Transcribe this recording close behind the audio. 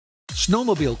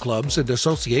Snowmobile clubs and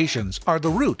associations are the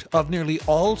root of nearly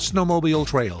all snowmobile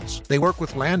trails. They work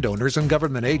with landowners and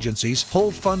government agencies,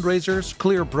 hold fundraisers,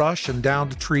 clear brush and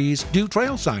downed trees, do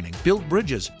trail signing, build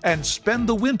bridges, and spend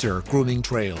the winter grooming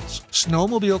trails.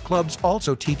 Snowmobile clubs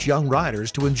also teach young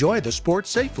riders to enjoy the sport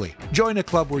safely. Join a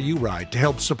club where you ride to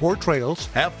help support trails,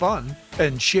 have fun,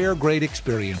 and share great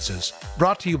experiences.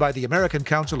 Brought to you by the American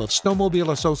Council of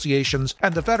Snowmobile Associations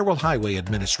and the Federal Highway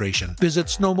Administration. Visit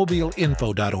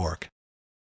snowmobileinfo.org.